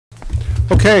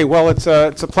Okay, well, it's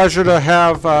a pleasure to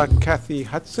have Kathy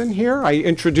Hudson here. I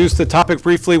introduced the topic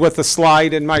briefly with a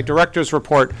slide in my director's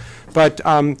report, but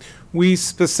we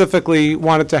specifically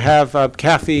wanted to have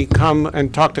Kathy come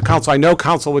and talk to council. I know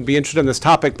council would be interested in this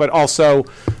topic, but also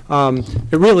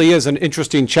it really is an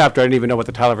interesting chapter. I didn't even know what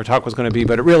the title of her talk was going to be,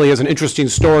 but it really is an interesting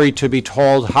story to be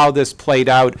told how this played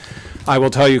out. I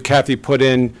will tell you, Kathy put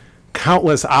in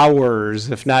countless hours,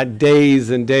 if not days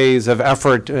and days of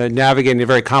effort navigating a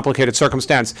very complicated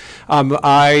circumstance.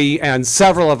 I and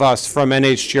several of us from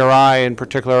NHGRI, in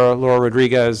particular Laura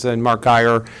Rodriguez and Mark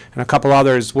Geyer and a couple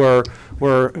others, were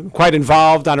quite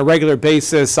involved on a regular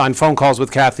basis on phone calls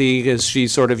with Kathy, as she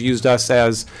sort of used us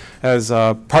as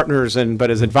partners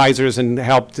but as advisors, and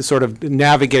helped to sort of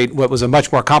navigate what was a much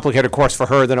more complicated course for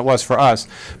her than it was for us.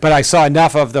 But I saw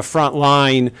enough of the front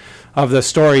line of the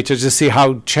story to just see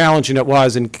how challenging it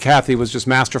was, and Kathy was just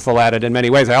masterful at it in many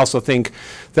ways. I also think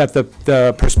that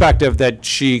the perspective that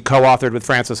she co-authored with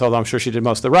Francis, although I'm sure she did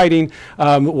most of the writing,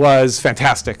 was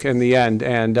fantastic in the end,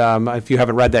 and if you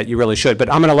haven't read that, you really should.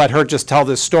 But I'm going to let her just tell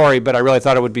this story, but I really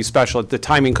thought it would be special. The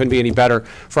timing couldn't be any better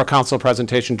for a council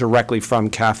presentation directly from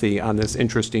Kathy on this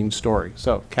interesting story.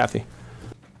 So, Kathy.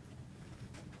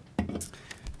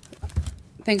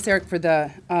 Thanks, Eric, for the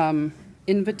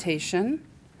invitation.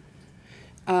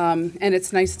 And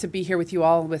it's nice to be here with you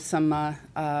all with some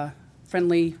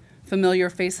friendly, familiar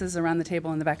faces around the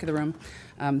table in the back of the room.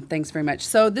 Thanks very much.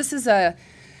 So this is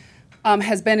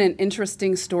has been an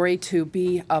interesting story to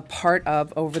be a part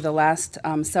of over the last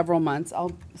several months.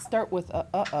 I'll start with,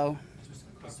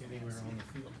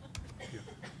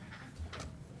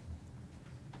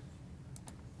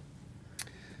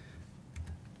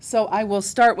 So I will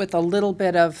start with a little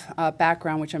bit of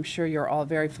background, which I'm sure you're all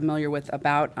very familiar with,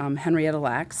 about Henrietta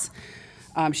Lacks.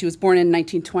 She was born in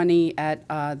 1920 at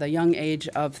the young age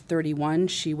of 31.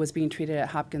 She was being treated at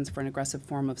Hopkins for an aggressive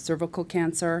form of cervical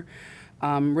cancer.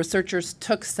 Researchers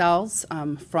took cells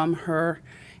from her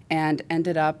and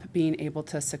ended up being able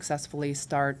to successfully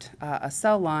start a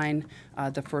cell line,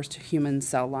 the first human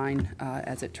cell line,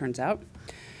 as it turns out.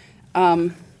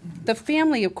 The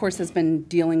family, of course, has been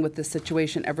dealing with this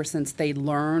situation ever since they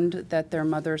learned that their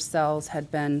mother's cells had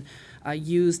been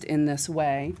used in this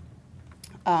way.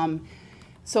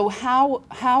 So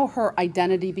how her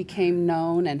identity became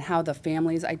known and how the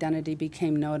family's identity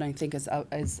became known, I think,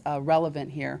 is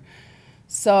relevant here.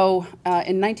 So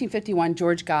in 1951,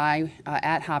 George Guy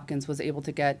at Hopkins was able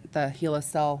to get the HeLa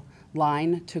cell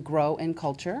line to grow in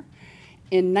culture.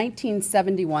 In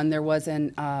 1971, there was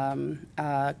an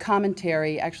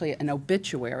commentary, actually an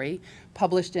obituary,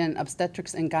 published in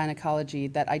Obstetrics and Gynecology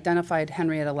that identified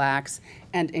Henrietta Lacks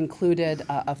and included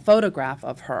a photograph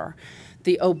of her.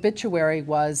 The obituary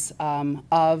was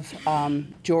of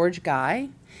George Guy,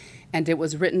 and it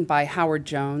was written by Howard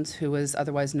Jones, who is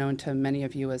otherwise known to many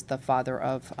of you as the father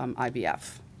of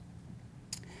IVF.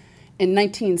 In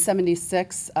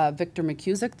 1976, Victor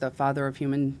McCusick, the father of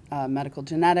human medical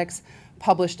genetics,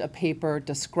 published a paper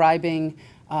describing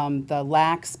the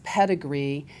Lacks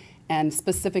pedigree, and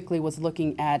specifically was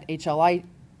looking at HeLa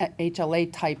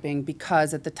typing,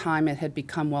 because at the time it had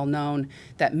become well known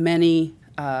that many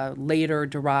later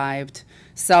derived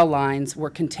cell lines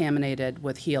were contaminated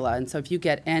with HeLa. And so if you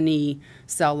get any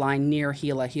cell line near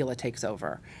HeLa, HeLa takes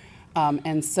over.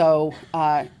 And so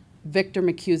Victor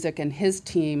McCusick and his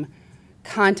team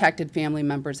contacted family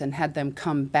members and had them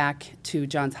come back to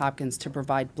Johns Hopkins to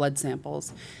provide blood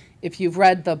samples. If you've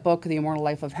read the book, The Immortal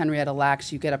Life of Henrietta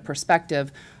Lacks, you get a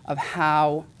perspective of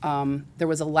how there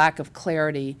was a lack of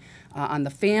clarity on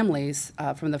the families,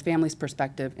 from the family's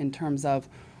perspective, in terms of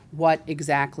what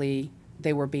exactly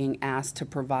they were being asked to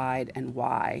provide and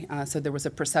why. So there was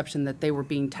a perception that they were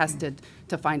being tested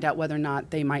to find out whether or not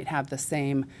they might have the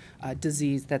same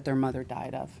disease that their mother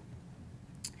died of.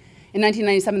 In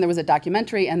 1997, there was a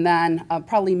documentary, and then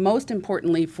probably most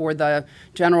importantly for the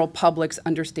general public's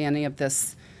understanding of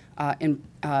this,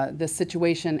 this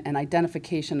situation and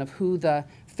identification of who the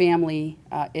family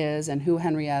is and who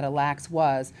Henrietta Lacks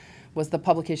was the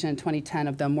publication in 2010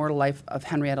 of The Immortal Life of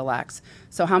Henrietta Lacks.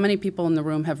 So how many people in the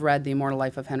room have read The Immortal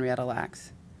Life of Henrietta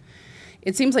Lacks?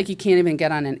 It seems like you can't even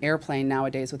get on an airplane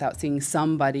nowadays without seeing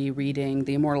somebody reading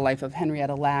The Immortal Life of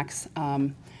Henrietta Lacks.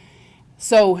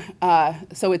 So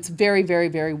it's very, very,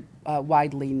 very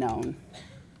widely known.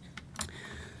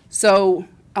 So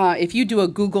if you do a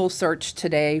Google search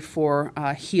today for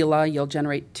HeLa, you'll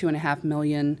generate 2.5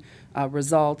 million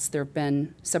results. There have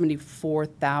been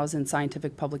 74,000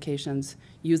 scientific publications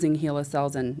using HeLa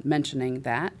cells and mentioning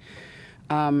that.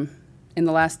 In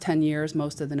the last 10 years,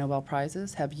 most of the Nobel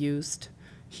Prizes have used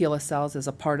HeLa cells as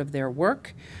a part of their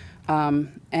work.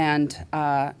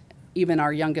 even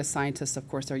our youngest scientists, of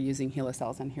course, are using HeLa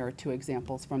cells, and here are two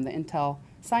examples from the Intel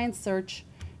Science Search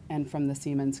and from the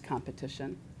Siemens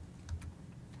competition.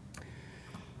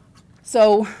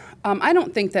 So I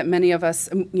don't think that many of us,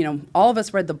 all of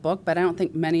us read the book, but I don't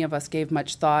think many of us gave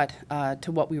much thought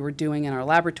to what we were doing in our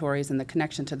laboratories and the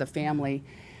connection to the family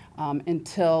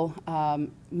until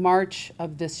March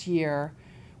of this year,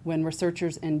 when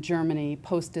researchers in Germany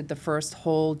posted the first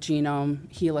whole genome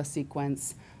HeLa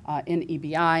sequence in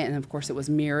EBI, and of course it was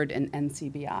mirrored in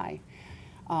NCBI.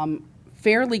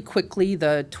 Fairly quickly,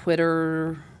 the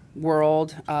Twitter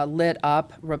world lit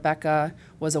up. Rebecca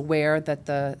was aware that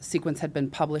the sequence had been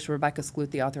published. Rebecca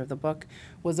Skloot, the author of the book,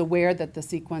 was aware that the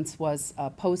sequence was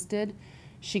posted.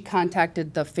 She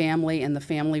contacted the family, and the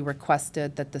family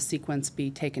requested that the sequence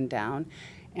be taken down.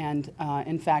 And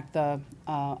in fact, the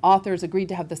authors agreed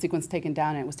to have the sequence taken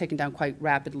down, and it was taken down quite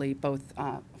rapidly, both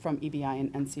from EBI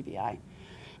and NCBI.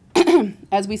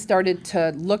 As we started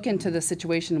to look into the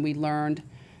situation, we learned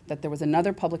that there was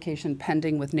another publication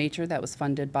pending with Nature that was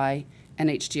funded by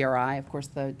NHGRI. Of course,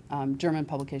 the German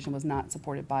publication was not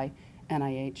supported by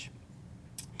NIH.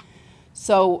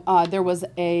 So there was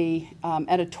a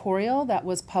editorial that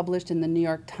was published in the New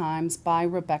York Times by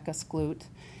Rebecca Skloot,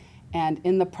 and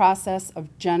in the process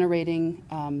of generating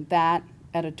that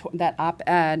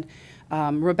op-ed,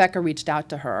 Rebecca reached out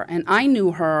to her. And I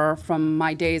knew her from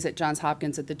my days at Johns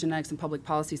Hopkins at the Genetics and Public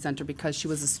Policy Center because she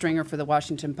was a stringer for the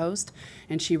Washington Post,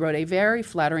 and she wrote a very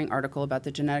flattering article about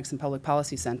the Genetics and Public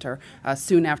Policy Center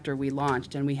soon after we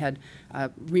launched, and we had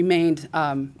remained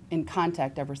in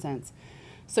contact ever since.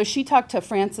 So she talked to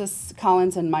Frances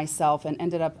Collins and myself and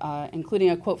ended up including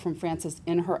a quote from Frances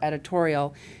in her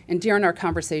editorial. And during our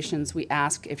conversations, we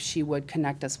asked if she would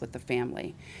connect us with the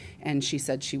family. And she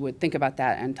said she would think about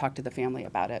that and talk to the family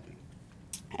about it.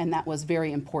 And that was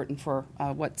very important for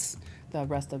what's the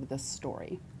rest of this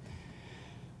story.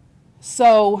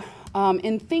 So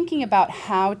in thinking about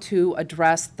how to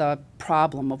address the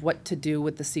problem of what to do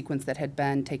with the sequence that had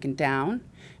been taken down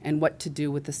and what to do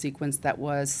with the sequence that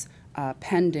was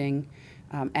pending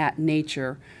at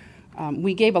Nature,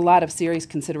 we gave a lot of serious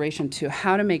consideration to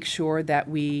how to make sure that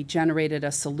we generated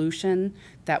a solution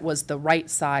that was the right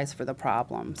size for the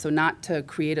problem. So not to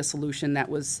create a solution that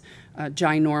was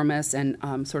ginormous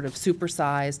and sort of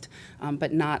supersized,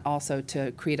 but not also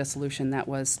to create a solution that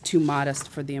was too modest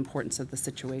for the importance of the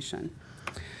situation.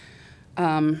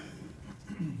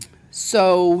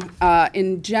 So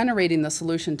in generating the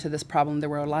solution to this problem, there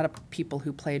were a lot of people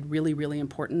who played really, really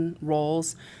important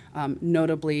roles,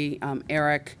 notably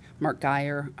Eric, Mark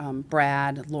Geyer,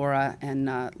 Brad, Laura,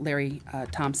 and Larry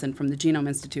Thompson from the Genome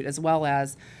Institute, as well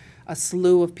as a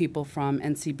slew of people from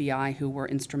NCBI who were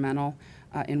instrumental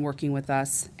in working with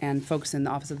us, and folks in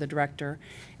the Office of the Director.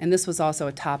 And this was also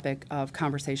a topic of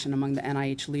conversation among the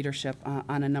NIH leadership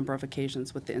on a number of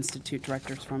occasions with the Institute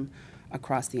directors from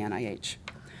across the NIH.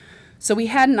 So we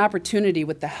had an opportunity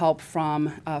with the help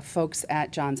from folks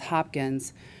at Johns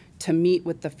Hopkins to meet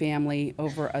with the family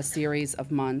over a series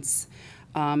of months.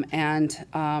 And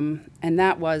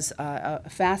that was a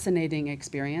fascinating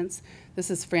experience. This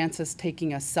is Frances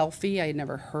taking a selfie. I had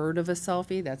never heard of a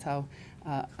selfie. That's how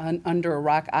under a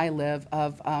rock I live.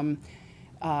 On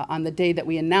the day that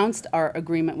we announced our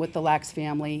agreement with the Lax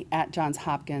family at Johns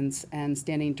Hopkins, and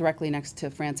standing directly next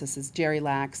to Frances is Jerry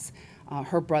Lax,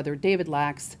 her brother David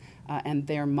Lax, and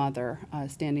their mother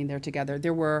standing there together.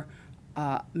 There were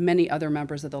many other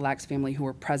members of the Lax family who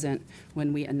were present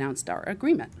when we announced our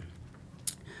agreement.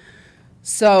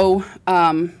 So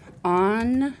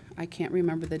I can't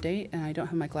remember the date, and I don't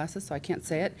have my glasses, so I can't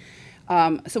say it.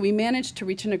 So we managed to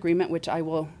reach an agreement, which I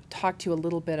will talk to you a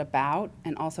little bit about,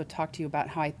 and also talk to you about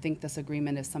how I think this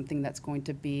agreement is something that's going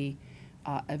to be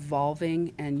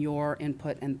evolving, and your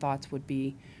input and thoughts would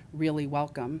be really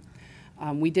welcome.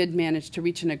 We did manage to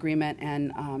reach an agreement,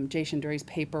 and Jay Shenduri's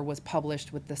paper was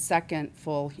published with the second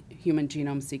full human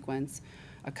genome sequence,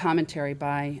 a commentary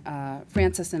by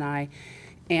Frances and I,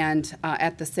 and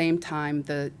at the same time,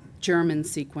 the German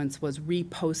sequence was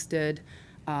reposted,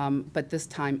 but this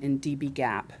time in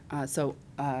dbGaP. So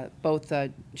both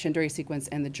the Shenduri sequence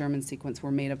and the German sequence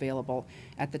were made available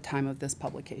at the time of this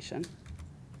publication.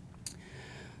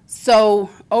 So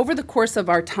over the course of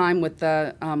our time with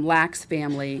the Lax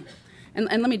family, and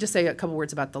let me just say a couple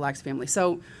words about the Lax family.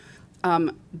 So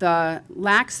the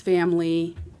Lax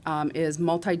family is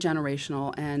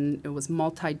multi-generational, and it was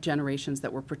multi-generations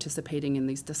that were participating in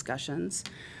these discussions.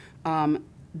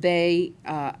 They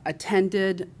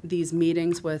attended these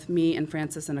meetings with me and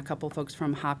Frances and a couple folks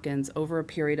from Hopkins over a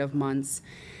period of months,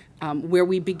 where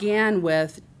we began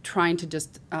with trying to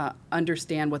just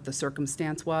understand what the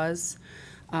circumstance was.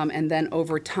 and then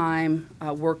over time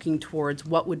working towards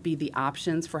what would be the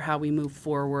options for how we move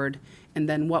forward, and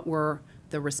then what were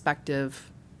the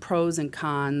respective pros and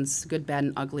cons, good, bad,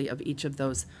 and ugly of each of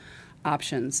those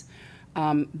options.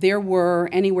 There were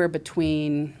anywhere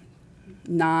between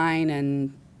 9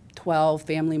 and 12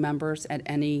 family members at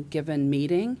any given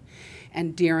meeting,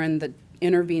 and during the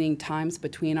intervening times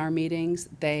between our meetings,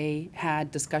 they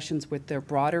had discussions with their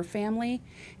broader family,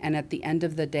 and at the end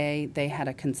of the day, they had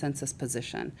a consensus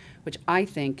position, which I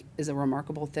think is a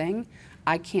remarkable thing.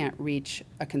 I can't reach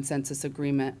a consensus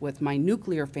agreement with my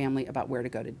nuclear family about where to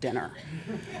go to dinner.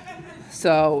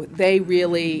 So they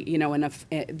really, you know,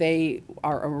 they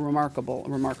are a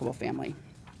remarkable family.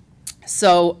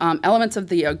 So elements of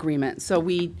the agreement. So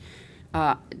we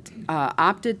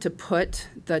opted to put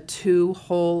the 2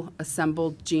 whole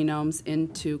assembled genomes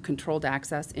into controlled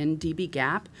access in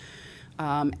dbGaP,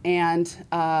 and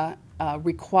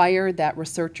require that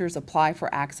researchers apply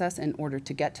for access in order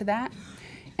to get to that.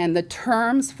 And the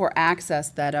terms for access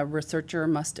that a researcher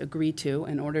must agree to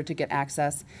in order to get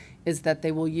access is that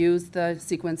they will use the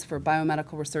sequence for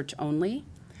biomedical research only,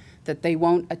 that they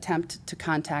won't attempt to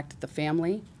contact the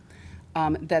family,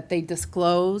 that they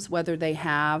disclose whether they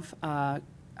have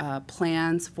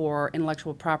plans for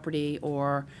intellectual property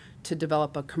or to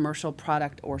develop a commercial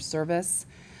product or service,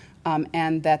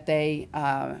 and that they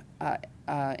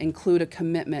include a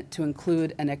commitment to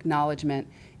include an acknowledgement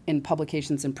in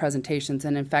publications and presentations.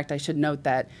 And in fact, I should note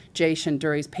that Jay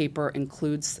Shenduri's paper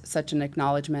includes such an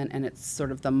acknowledgement, and it's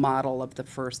sort of the model of the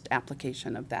first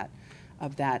application of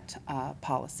that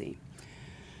policy.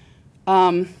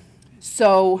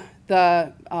 So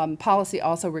the policy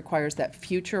also requires that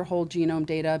future whole genome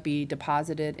data be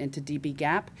deposited into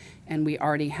dbGaP, and we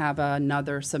already have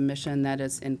another submission that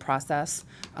is in process.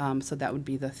 So that would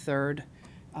be the 3rd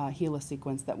HeLa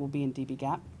sequence that will be in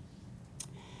dbGaP.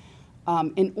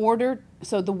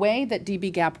 So the way that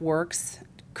dbGaP works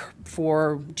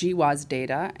for GWAS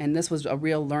data, and this was a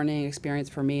real learning experience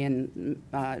for me, and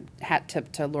hat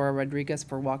tip to Laura Rodriguez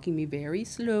for walking me very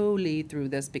slowly through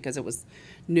this because it was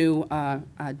new.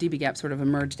 dbGaP sort of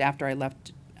emerged after I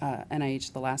left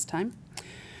NIH the last time.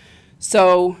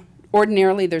 So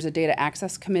ordinarily there's a data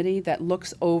access committee that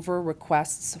looks over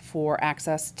requests for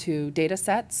access to data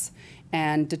sets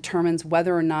and determines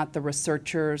whether or not the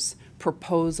researcher's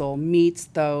proposal meets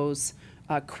those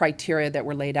criteria that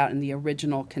were laid out in the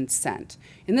original consent.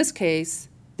 In this case,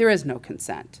 there is no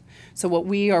consent. So what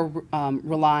we are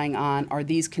relying on are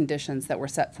these conditions that were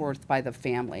set forth by the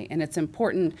family. And it's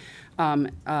important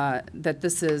that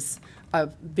this is a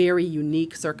very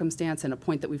unique circumstance, and a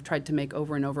point that we've tried to make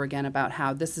over and over again about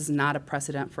how this is not a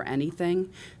precedent for anything.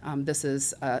 This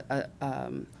is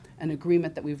an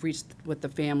agreement that we've reached with the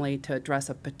family to address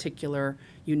a particular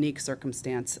unique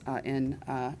circumstance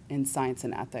in science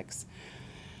and ethics.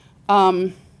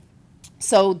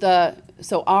 So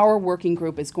our working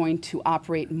group is going to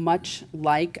operate much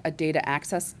like a data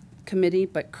access committee,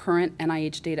 but current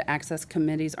NIH data access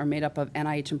committees are made up of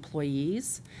NIH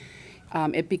employees.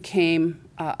 It became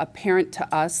apparent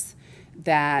to us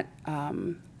that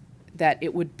that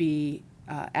it would be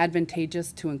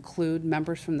advantageous to include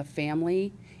members from the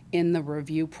family in the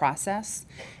review process,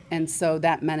 and so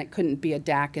that meant it couldn't be a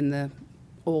DAC in the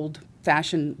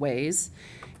old-fashioned ways,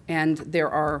 and there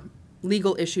are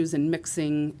legal issues in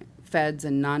mixing feds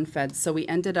and non-feds, so we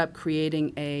ended up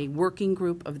creating a working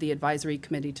group of the advisory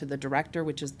committee to the director,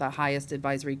 which is the highest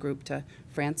advisory group to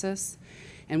Francis,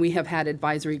 and we have had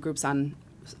advisory groups on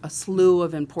a slew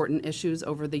of important issues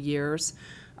over the years.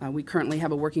 We currently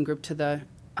have a working group to the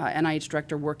NIH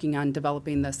director working on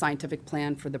developing the scientific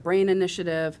plan for the BRAIN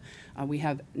initiative. We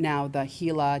have now the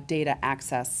HeLa data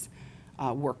access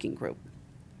working group.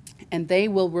 And they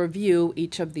will review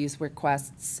each of these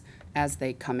requests as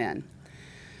they come in.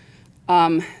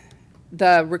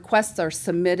 The requests are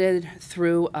submitted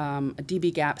through a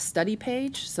dbGaP study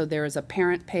page. So there is a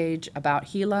parent page about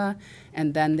HeLa,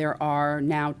 and then there are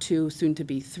now 2, soon to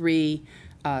be 3,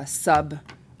 sub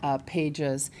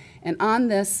pages. And on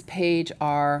this page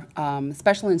are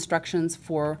special instructions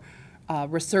for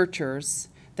researchers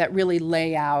that really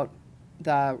lay out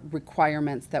the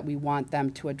requirements that we want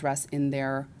them to address in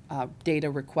their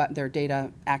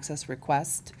data access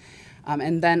request.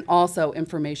 And then also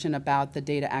information about the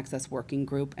data access working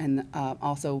group, and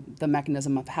also the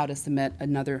mechanism of how to submit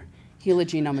another HeLa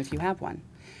genome if you have one.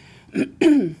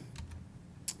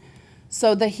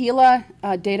 So the HeLa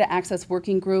data access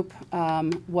working group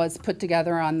was put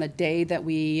together on the day that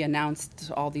we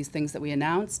announced all these things that we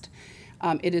announced.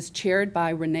 It is chaired by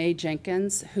Renee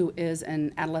Jenkins, who is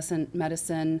an adolescent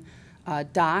medicine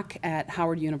doc at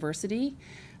Howard University.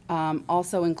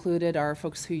 Also included are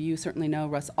folks who you certainly know,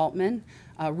 Russ Altman,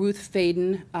 Ruth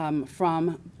Faden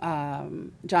from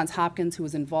Johns Hopkins, who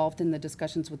was involved in the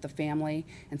discussions with the family,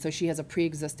 and so she has a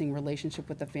pre-existing relationship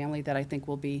with the family that I think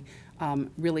will be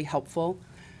really helpful.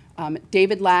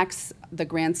 David Lax, the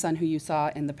grandson who you saw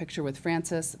in the picture with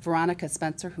Francis, Veronica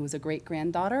Spencer, who is a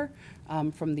great-granddaughter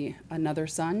from another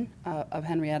son of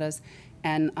Henrietta's,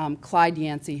 and Clyde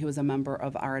Yancey, who is a member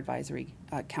of our advisory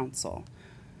council.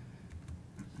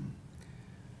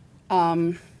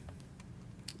 I'll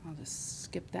just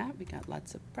skip that. We got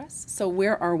lots of press. So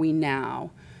where are we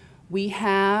now? We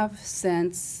have,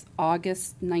 since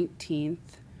August 19th,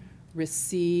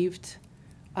 received,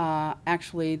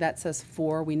 actually that says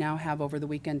 4. We now have over the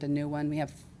weekend a new one. We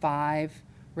have 5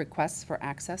 requests for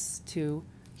access to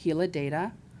HeLa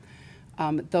data.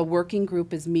 The working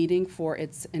group is meeting for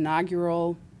its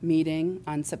inaugural meeting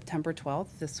on September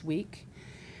 12th, this week.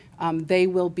 They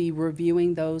will be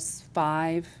reviewing those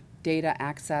 5 data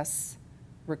access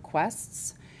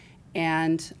requests,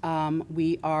 and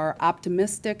we are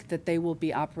optimistic that they will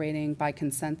be operating by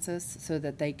consensus so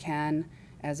that they can,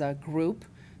 as a group,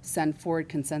 send forward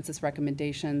consensus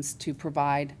recommendations to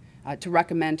provide, to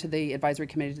recommend to the advisory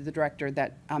committee, to the director,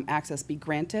 that access be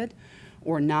granted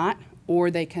or not,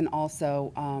 or they can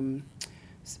also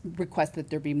request that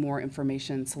there be more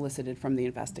information solicited from the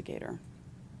investigator.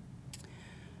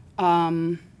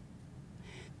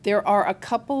 There are a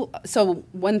couple, so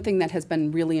one thing that has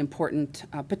been really important,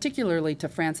 particularly to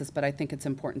Francis, but I think it's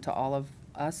important to all of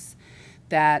us,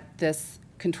 that this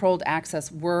controlled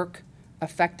access work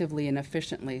effectively and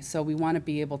efficiently. So we want to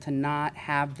be able to not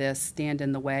have this stand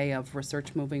in the way of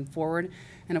research moving forward.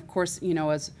 And of course, you know,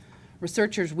 as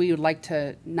researchers, we would like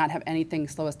to not have anything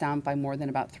slow us down by more than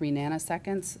about 3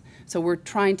 nanoseconds. So we're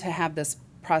trying to have this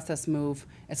process move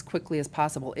as quickly as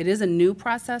possible. It is a new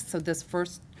process, so this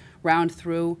first round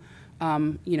through,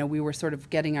 you know, we were sort of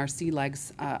getting our sea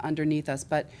legs underneath us,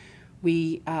 but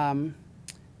we,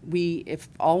 if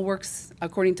all works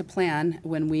according to plan,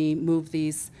 when we move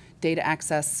these data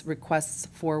access requests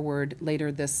forward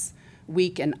later this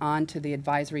week and on to the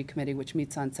advisory committee, which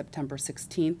meets on September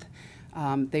 16th,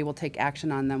 they will take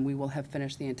action on them. We will have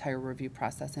finished the entire review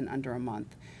process in under a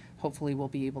month. Hopefully we'll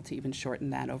be able to even shorten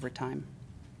that over time.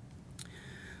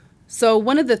 So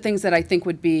one of the things that I think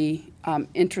would be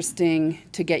interesting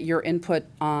to get your input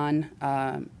on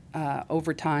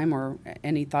over time, or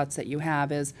any thoughts that you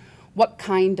have, is what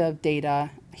kind of data,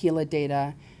 HeLa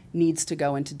data, needs to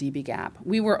go into dbGaP.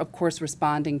 We were, of course,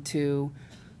 responding to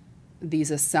these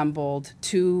 2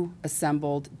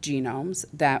 assembled genomes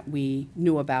that we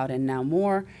knew about and now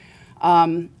more.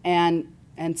 And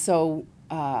so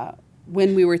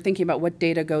when we were thinking about what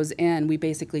data goes in, we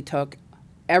basically took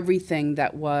everything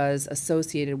that was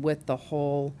associated with the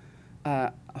whole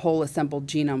assembled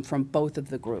genome from both of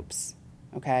the groups,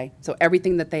 okay? So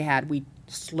everything that they had, we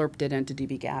slurped it into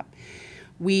dbGaP.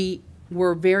 We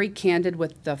were very candid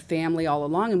with the family all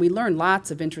along, and we learned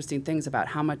lots of interesting things about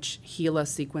how much HeLa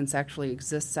sequence actually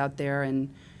exists out there in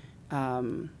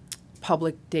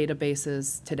public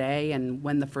databases today, and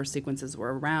when the first sequences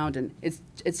were around, and it's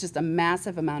just a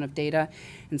massive amount of data.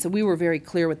 And so we were very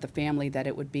clear with the family that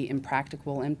it would be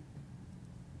impractical and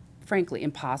frankly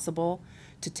impossible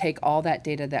to take all that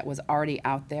data that was already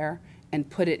out there and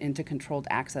put it into controlled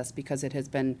access, because it has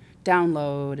been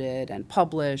downloaded and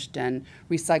published and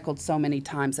recycled so many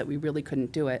times that we really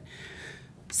couldn't do it.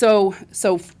 So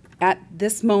at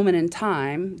this moment in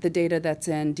time, the data that's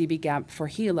in dbGaP for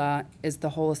HeLa is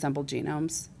the whole assembled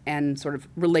genomes and sort of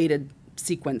related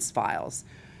sequence files.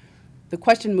 The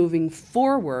question moving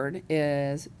forward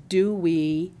is, do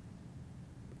we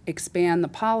expand the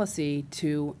policy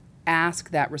to ask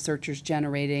that researchers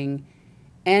generating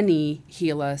any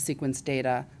HeLa sequence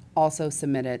data also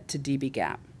submit it to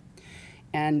dbGaP?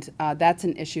 And that's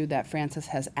an issue that Francis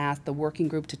has asked the working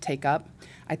group to take up.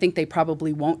 I think they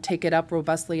probably won't take it up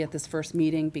robustly at this first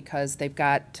meeting, because they've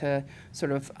got to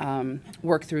sort of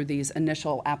work through these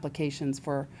initial applications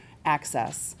for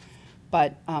access.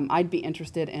 But I'd be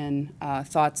interested in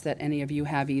thoughts that any of you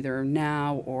have either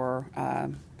now, or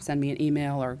send me an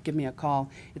email or give me a call.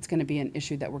 It's going to be an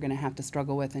issue that we're going to have to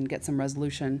struggle with and get some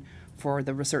resolution for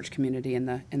the research community in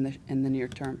the near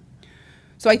term.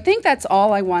 So I think that's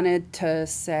all I wanted to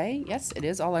say. Yes, it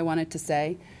is all I wanted to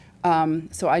say.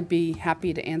 So I'd be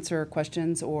happy to answer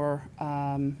questions or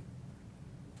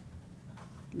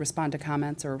respond to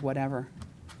comments or whatever.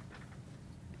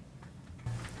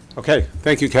 Okay,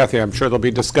 thank you, Kathy. I'm sure there'll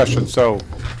be discussion. So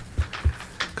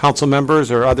council members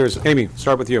or others, Amy,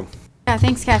 start with you. Yeah,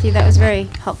 thanks, Kathy. That was very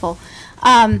helpful.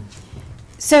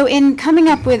 So in coming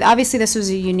up with, obviously this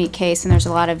was a unique case and there's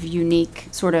a lot of unique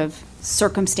sort of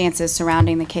circumstances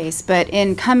surrounding the case, but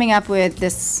in coming up with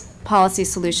this policy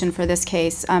solution for this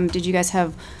case, did you guys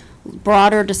have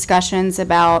broader discussions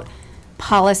about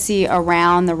policy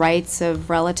around the rights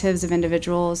of relatives of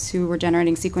individuals who were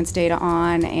generating sequence data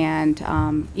on, and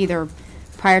either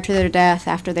prior to their death,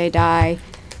 after they die,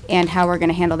 and how we're going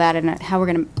to handle that and how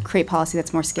we're going to create policy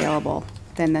that's more scalable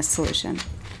than this solution?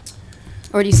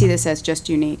 Or do you see this as just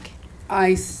unique?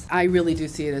 I really do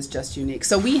see it as just unique.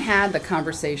 So we had the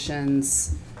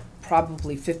conversations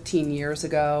probably 15 years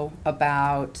ago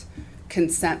about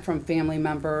consent from family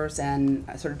members and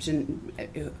sort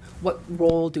of what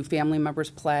role do family members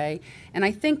play. And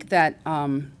I think that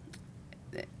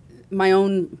my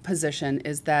own position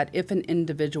is that if an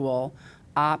individual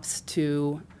opts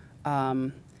to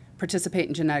participate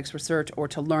in genetics research or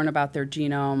to learn about their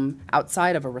genome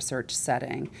outside of a research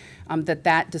setting,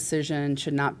 that decision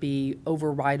should not be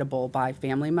overridable by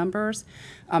family members.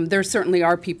 There certainly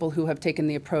are people who have taken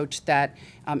the approach that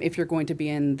if you're going to be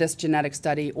in this genetic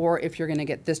study or if you're going to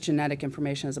get this genetic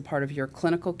information as a part of your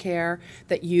clinical care,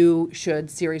 that you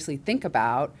should seriously think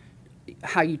about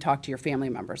how you talk to your family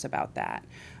members about that.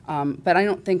 But I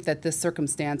don't think that this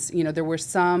circumstance, there were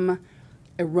some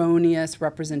erroneous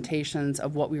representations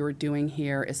of what we were doing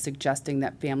here is suggesting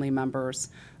that family members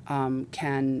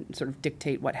can sort of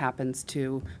dictate what happens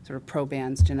to sort of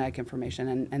proband's genetic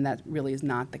information, and that really is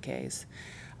not the case.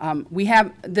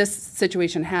 This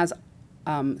situation has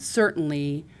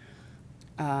certainly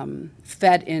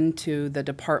fed into the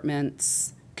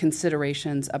department's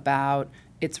considerations about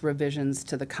its revisions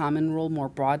to the common rule more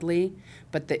broadly,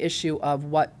 but the issue of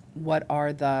what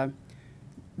are the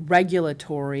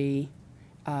regulatory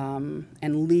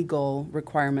and legal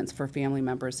requirements for family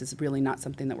members is really not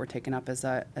something that we're taking up as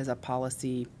a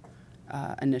policy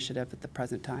initiative at the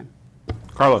present time.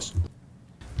 Carlos.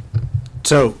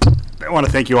 So I want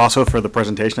to thank you also for the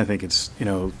presentation. I think it's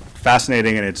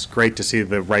fascinating, and it's great to see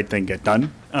the right thing get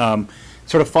done.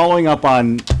 Sort of following up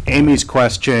on Amy's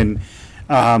question,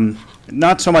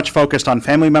 not so much focused on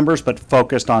family members, but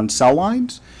focused on cell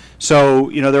lines. So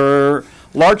there are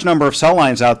a large number of cell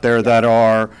lines out there that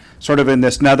are sort of in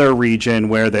this nether region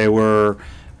where they were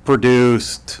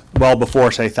produced well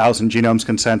before, say, 1,000 genomes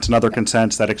consents and other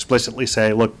consents that explicitly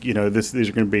say, look, these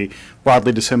are going to be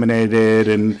broadly disseminated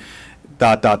and ...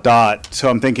 So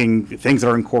I'm thinking things that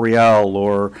are in Coriell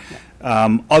or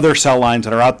other cell lines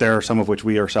that are out there, some of which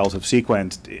we ourselves have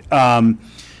sequenced.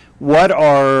 What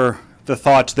are the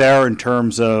thoughts there in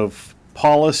terms of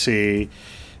policy?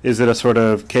 Is it a sort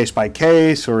of case by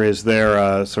case, or is there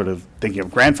a sort of thinking of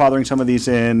grandfathering some of these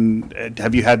in?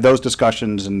 Have you had those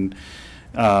discussions? And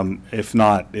if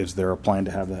not, is there a plan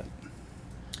to have that?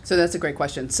 So that's a great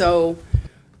question. So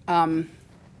one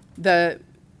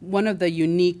of the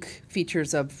unique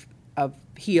features of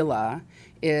HeLa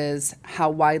is how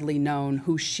widely known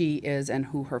who she is and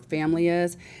who her family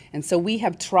is. And so we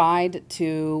have tried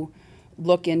to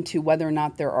look into whether or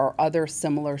not there are other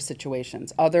similar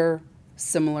situations, other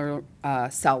similar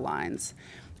cell lines.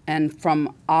 And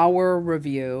from our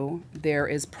review, there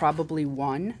is probably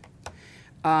one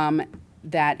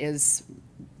that is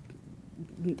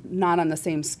not on the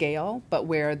same scale, but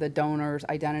where the donor's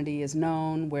identity is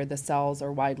known, where the cells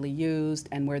are widely used,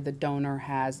 and where the donor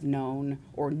has known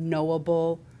or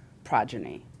knowable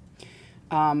progeny.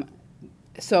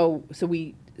 So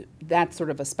that's sort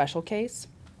of a special case.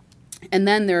 And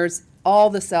then there's all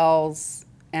the cells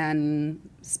and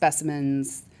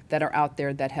specimens that are out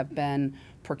there that have been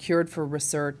procured for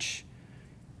research,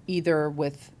 either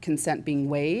with consent being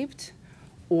waived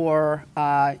or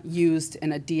used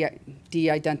in a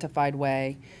de-identified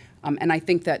way. And I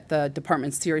think that the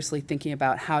department's seriously thinking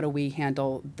about how do we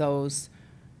handle those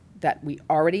that we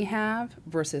already have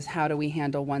versus how do we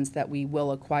handle ones that we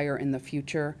will acquire in the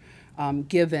future,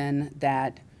 given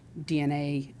that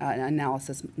DNA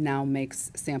analysis now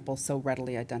makes samples so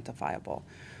readily identifiable.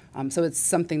 So it's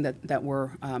something that we're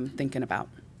thinking about.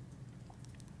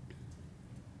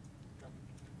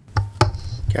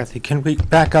 Kathy, can we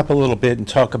back up a little bit and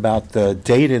talk about the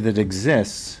data that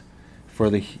exists for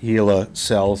the HeLa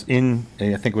cells in,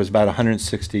 I think it was about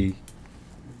 160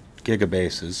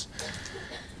 gigabases,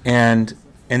 and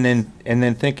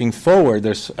then thinking forward,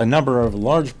 there's a number of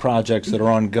large projects that are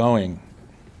ongoing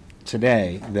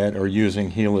today that are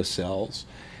using HeLa cells,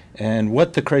 and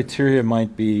what the criteria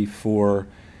might be for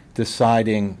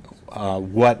deciding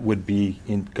what would be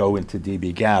go into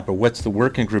dbGaP, or what's the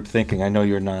working group thinking? I know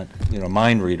you're not a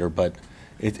mind reader, but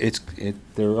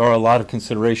there are a lot of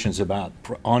considerations about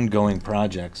ongoing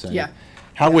projects. And yeah.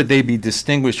 How would they be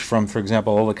distinguished from, for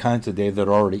example, all the kinds of data that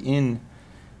are already in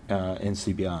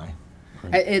NCBI?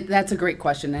 That's a great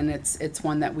question, and it's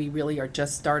one that we really are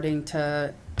just starting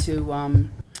to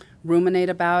ruminate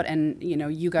about. And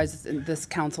you guys, this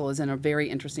council is in a very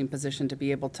interesting position to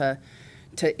be able to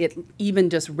even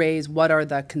just raise what are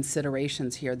the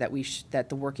considerations here that that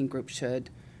the working group should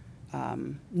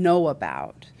know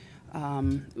about.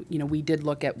 We did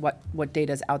look at what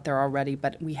data is out there already,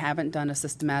 but we haven't done a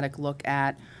systematic look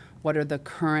at what are the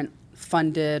current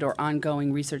funded or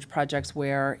ongoing research projects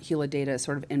where HeLa data is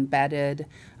sort of embedded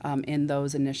in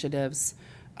those initiatives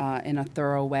in a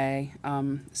thorough way.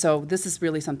 So this is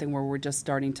really something where we're just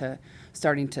starting to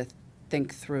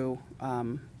think through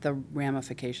the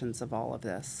ramifications of all of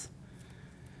this.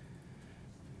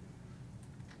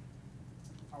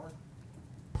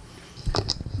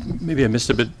 Maybe I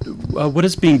missed it, but what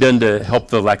is being done to help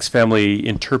the Lax family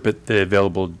interpret the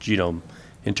available genome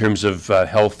in terms of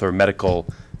health or medical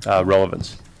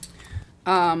relevance?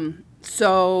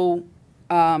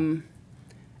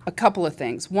 A couple of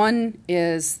things. One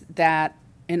is that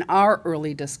in our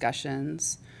early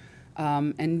discussions,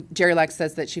 and Jerry Lax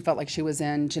says that she felt like she was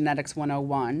in Genetics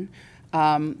 101.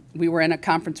 We were in a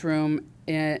conference room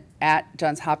at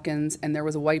Johns Hopkins, and there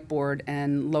was a whiteboard,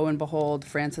 and lo and behold,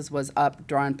 Frances was up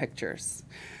drawing pictures.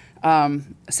 I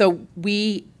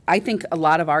think a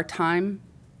lot of our time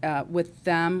with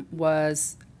them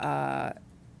was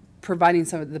providing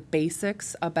some of the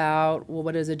basics about, well,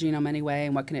 what is a genome anyway,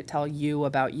 and what can it tell you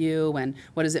about you, and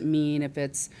what does it mean if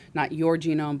it's not your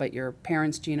genome, but your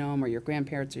parents' genome, or your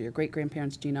grandparents' or your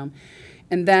great-grandparents' genome.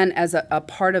 And then as a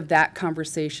part of that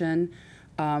conversation,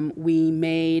 we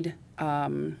made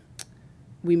the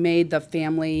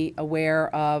family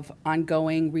aware of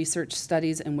ongoing research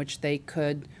studies in which they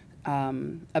could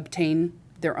obtain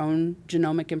their own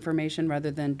genomic information rather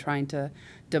than trying to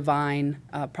divine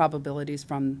probabilities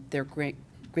from their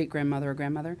great-grandmother or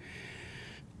grandmother.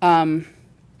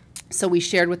 So we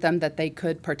shared with them that they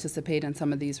could participate in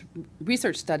some of these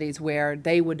research studies where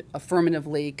they would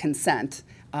affirmatively consent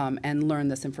and learn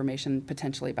this information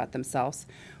potentially about themselves.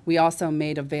 We also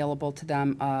made available to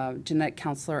them a genetic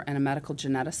counselor and a medical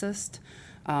geneticist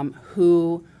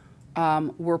who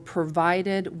were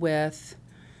provided with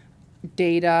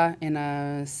data in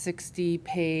a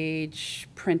 60-page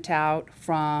printout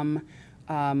from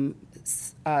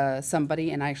somebody,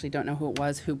 and I actually don't know who it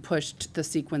was, who pushed the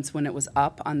sequence when it was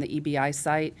up on the EBI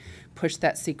site, pushed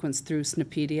that sequence through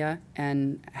SNPedia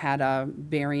and had a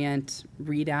variant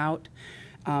readout.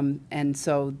 And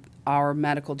so our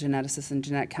medical geneticist and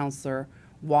genetic counselor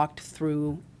walked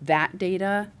through that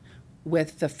data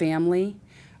with the family,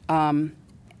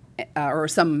 or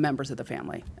some members of the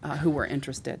family who were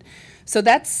interested. So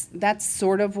that's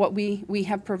sort of what we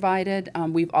have provided.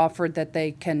 We've offered that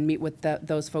they can meet with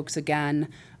those folks again.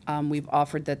 We've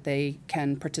offered that they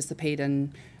can participate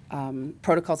in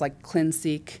protocols like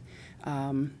ClinSeq,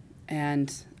 and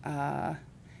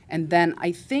then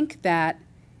I think that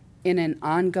in an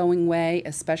ongoing way,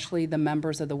 especially the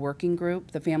members of the working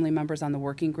group, the family members on the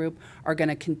working group, are going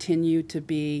to continue to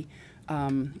be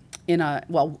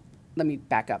let me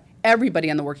back up. Everybody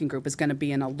on the working group is going to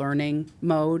be in a learning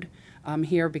mode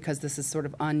here because this is sort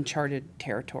of uncharted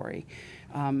territory.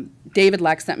 David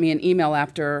Lax sent me an email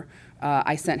after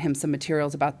I sent him some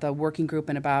materials about the working group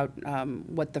and about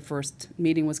what the first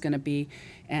meeting was going to be,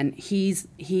 and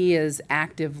he is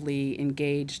actively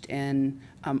engaged in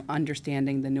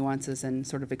understanding the nuances and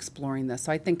sort of exploring this.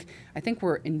 So I think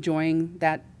we're enjoying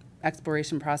that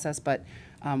exploration process, but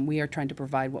we are trying to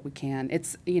provide what we can.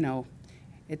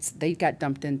 They got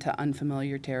dumped into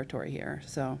unfamiliar territory here,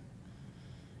 so.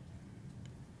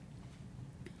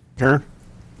 Karen?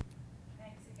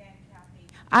 Thanks again, Kathy.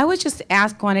 I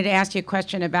wanted to ask you a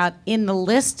question about, in the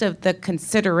list of the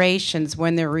considerations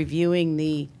when they're reviewing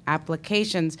the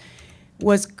applications,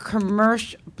 was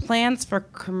plans for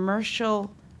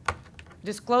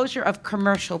disclosure of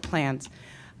commercial plans.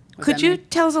 Could you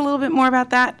tell us a little bit more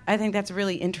about that? I think that's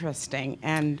really interesting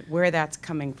and where that's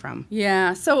coming from.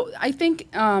 Yeah, so I think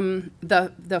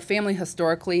the family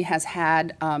historically has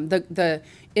had the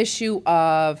issue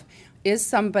of, is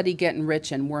somebody getting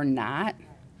rich and we're not,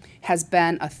 has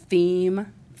been a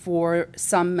theme for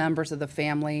some members of the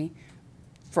family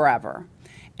forever.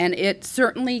 And it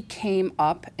certainly came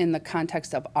up in the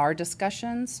context of our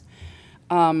discussions.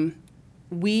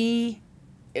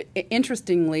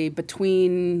 Interestingly,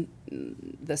 between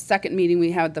the second meeting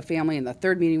we had with the family and the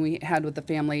third meeting we had with the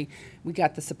family, we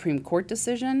got the Supreme Court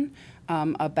decision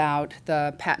about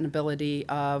the patentability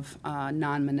of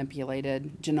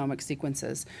non-manipulated genomic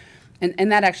sequences.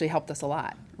 And that actually helped us a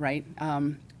lot, right?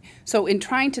 So in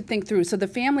trying to think through, so the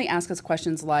family asked us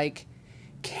questions like,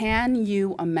 can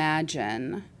you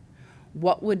imagine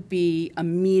what would be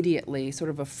immediately sort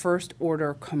of a first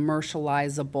order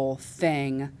commercializable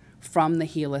thing from the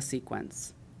HeLa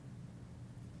sequence.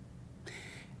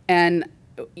 And,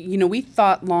 you know, we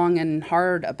thought long and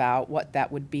hard about what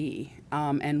that would be.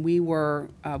 And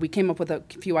we came up with a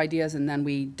few ideas, and then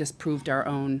we disproved our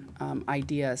own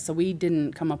ideas. So we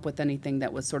didn't come up with anything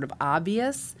that was sort of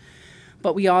obvious,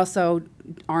 but we also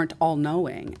aren't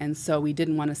all-knowing. And so we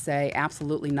didn't want to say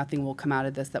absolutely nothing will come out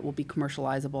of this that will be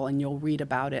commercializable, and you'll read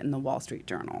about it in the Wall Street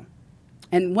Journal.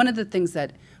 And one of the things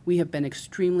that we have been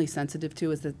extremely sensitive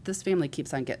to is that this family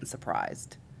keeps on getting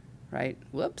surprised, right?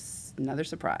 Whoops, another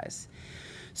surprise.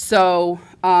 So,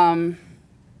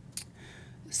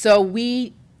 so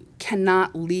we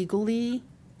cannot legally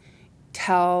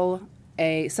tell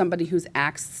somebody who's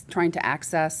trying to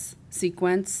access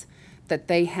sequence that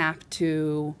they have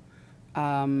to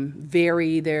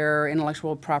vary their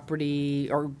intellectual property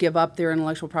or give up their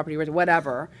intellectual property or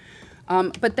whatever.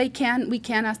 But we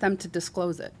can ask them to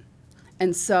disclose it.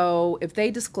 And so if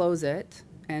they disclose it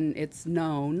and it's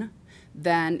known,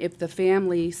 then if the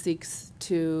family seeks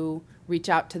to reach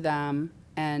out to them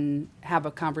and have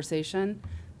a conversation,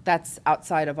 that's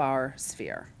outside of our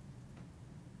sphere.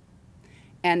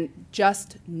 And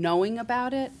just knowing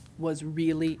about it was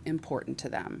really important to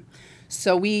them.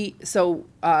 So we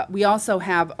also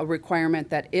have a requirement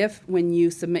that if, when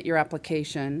you submit your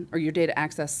application or your data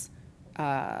access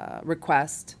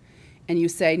request, and you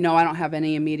say, no, I don't have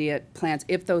any immediate plans,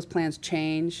 if those plans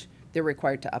change, they're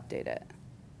required to update it.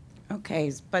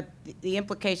 Okay, but the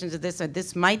implications of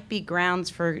this might be grounds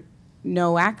for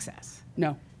no access.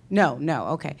 No. No,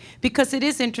 okay. Because it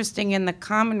is interesting in the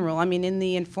common rule, I mean, in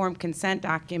the informed consent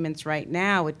documents right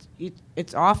now,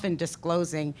 it's often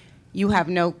disclosing you have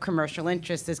no commercial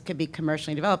interest, this could be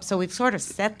commercially developed. So we've sort of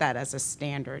set that as a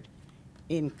standard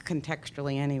in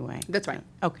contextually anyway. That's right.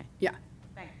 Okay. Yeah.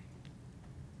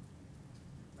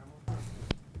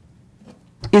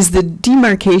 Is the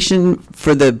demarcation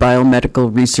for the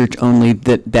biomedical research only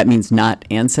that means not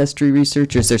ancestry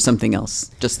research, or is there something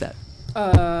else? Just that?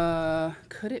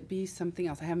 Could it be something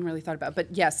else? I haven't really thought about it.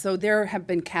 But yes, so there have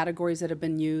been categories that have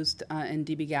been used in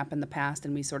dbGaP in the past,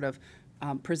 and we sort of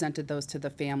presented those to the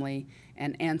family,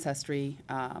 and ancestry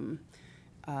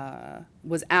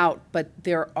was out. But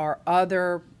there are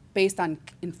other, based on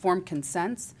informed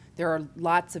consents, there are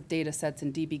lots of data sets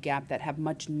in dbGaP that have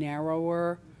much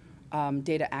narrower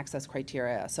data access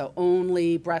criteria. So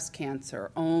only breast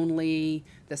cancer, only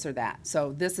this or that.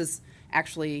 So this is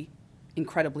actually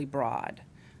incredibly broad.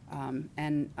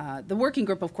 And the working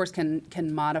group, of course,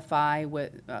 can modify,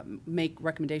 make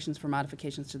recommendations for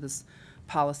modifications to this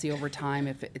policy over time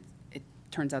if it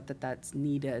turns out that that's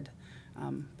needed.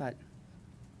 But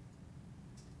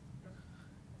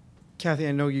Kathy,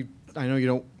 I know you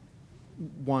don't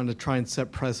want to try and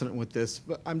set precedent with this,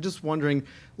 but I'm just wondering,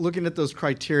 looking at those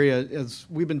criteria, as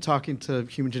we've been talking to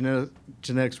human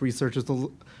genetics researchers a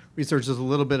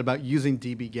little bit about using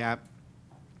dbGaP,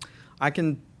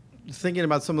 thinking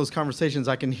about some of those conversations,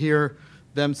 I can hear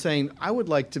them saying, I would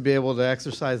like to be able to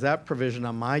exercise that provision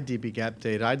on my dbGaP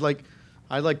data. I'd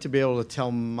like to be able to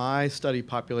tell my study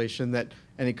population that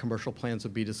any commercial plans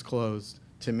would be disclosed,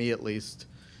 to me at least.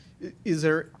 Is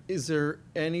there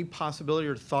any possibility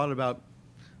or thought about,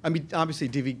 I mean, obviously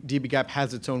dbGaP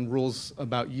has its own rules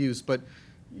about use, but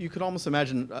you could almost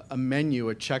imagine a menu,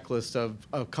 a checklist of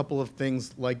a couple of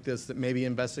things like this that maybe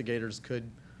investigators could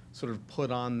sort of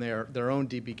put on their own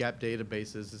dbGaP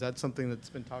databases. Is that something that's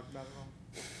been talked about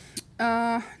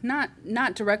at all?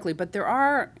 Not directly, but there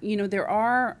are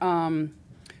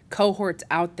cohorts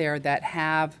out there that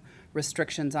have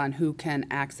restrictions on who can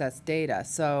access data.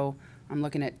 So I'm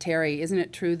looking at Terry. Isn't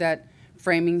it true that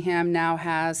Framingham now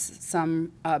has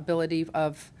some ability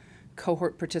of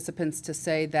cohort participants to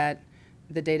say that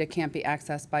the data can't be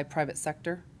accessed by private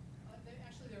sector?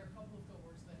 Actually, there are a couple of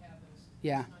cohorts that have those.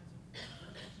 Yeah.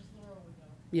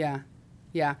 Yeah.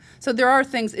 Yeah. So there are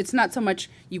things, it's not so much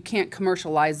you can't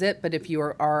commercialize it, but if you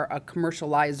are a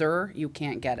commercializer, you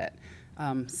can't get it.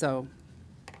 So.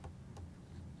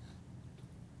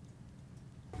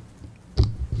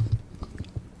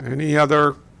 Any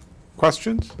other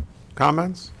questions,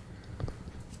 comments?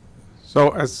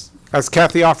 So as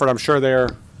Kathy offered, I'm sure they're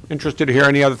interested to hear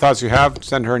any other thoughts you have.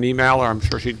 Send her an email, or I'm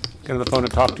sure she'd get on the phone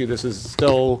and talk to you. This is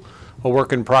still a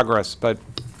work in progress, but.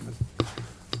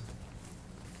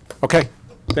 Okay.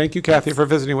 Thank you, Kathy, for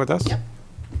visiting with us. Yep.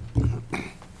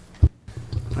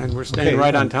 And we're staying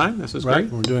right on time. This is right,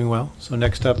 great. we're doing well. So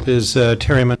next up is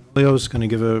Terry Manolio is going to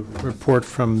give a report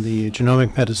from the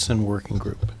Genomic Medicine Working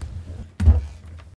Group.